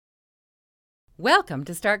Welcome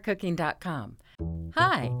to StartCooking.com.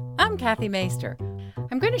 Hi, I'm Kathy Maister.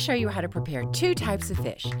 I'm going to show you how to prepare two types of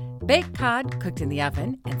fish, baked cod cooked in the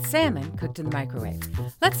oven and salmon cooked in the microwave.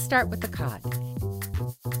 Let's start with the cod.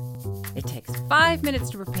 It takes 5 minutes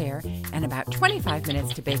to prepare and about 25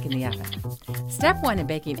 minutes to bake in the oven. Step 1 in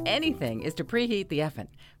baking anything is to preheat the oven.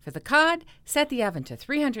 For the cod, set the oven to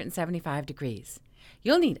 375 degrees.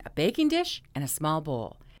 You'll need a baking dish and a small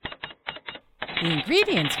bowl. The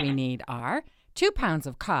ingredients we need are 2 pounds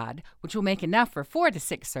of cod, which will make enough for 4 to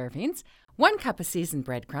 6 servings, 1 cup of seasoned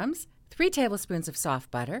breadcrumbs, 3 tablespoons of soft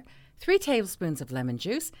butter, 3 tablespoons of lemon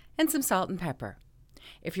juice, and some salt and pepper.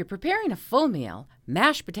 If you're preparing a full meal,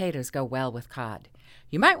 mashed potatoes go well with cod.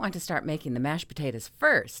 You might want to start making the mashed potatoes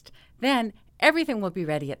first, then everything will be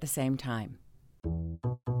ready at the same time.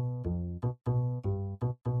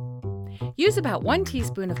 Use about 1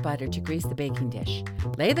 teaspoon of butter to grease the baking dish.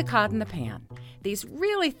 Lay the cod in the pan. These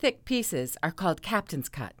really thick pieces are called captain's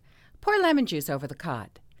cut. Pour lemon juice over the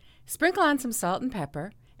cod. Sprinkle on some salt and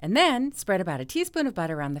pepper, and then spread about a teaspoon of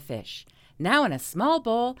butter on the fish. Now in a small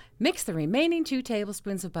bowl, mix the remaining 2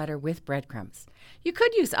 tablespoons of butter with breadcrumbs. You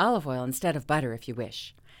could use olive oil instead of butter if you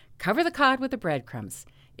wish. Cover the cod with the breadcrumbs.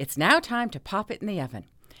 It's now time to pop it in the oven.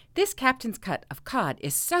 This captain's cut of cod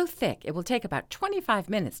is so thick it will take about 25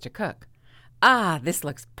 minutes to cook. Ah, this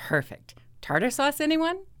looks perfect. Tartar sauce,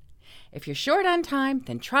 anyone? If you're short on time,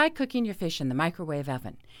 then try cooking your fish in the microwave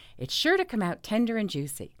oven. It's sure to come out tender and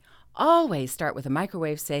juicy. Always start with a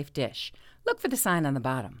microwave-safe dish. Look for the sign on the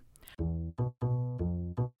bottom.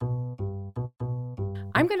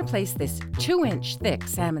 I'm going to place this 2-inch thick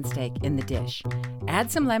salmon steak in the dish.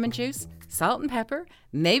 Add some lemon juice, salt and pepper,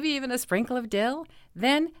 maybe even a sprinkle of dill.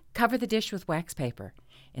 Then cover the dish with wax paper.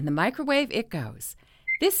 In the microwave it goes.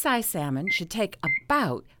 This size salmon should take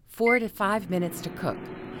about 4 to 5 minutes to cook.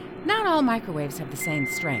 Not all microwaves have the same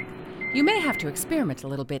strength. You may have to experiment a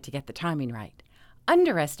little bit to get the timing right.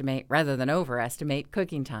 Underestimate rather than overestimate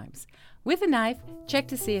cooking times. With a knife, check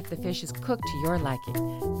to see if the fish is cooked to your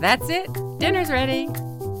liking. That's it. Dinner's ready.